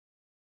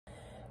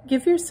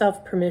Give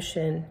yourself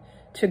permission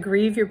to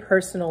grieve your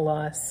personal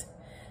loss,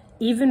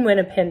 even when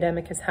a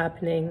pandemic is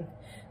happening,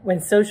 when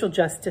social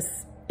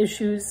justice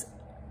issues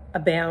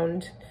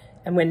abound,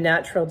 and when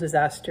natural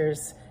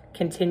disasters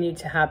continue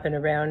to happen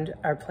around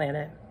our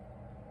planet.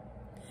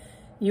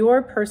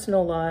 Your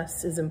personal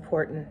loss is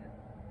important.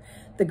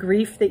 The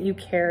grief that you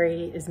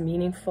carry is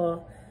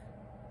meaningful,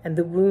 and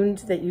the wound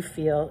that you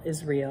feel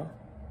is real.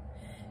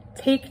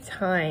 Take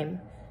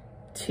time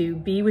to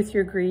be with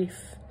your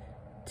grief,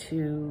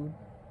 to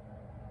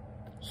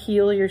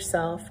heal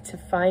yourself, to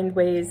find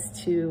ways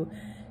to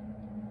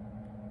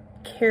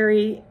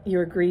carry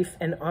your grief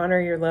and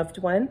honor your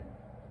loved one.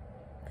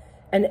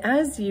 And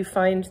as you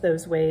find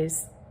those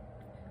ways,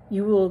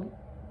 you will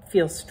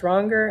feel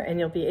stronger and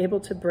you'll be able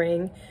to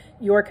bring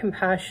your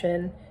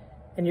compassion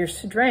and your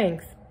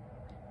strength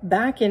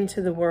back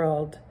into the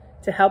world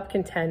to help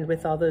contend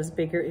with all those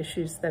bigger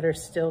issues that are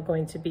still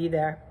going to be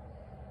there.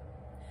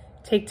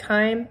 Take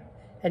time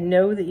and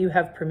know that you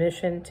have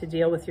permission to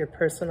deal with your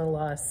personal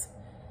loss,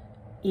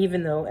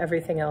 even though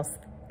everything else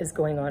is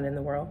going on in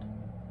the world.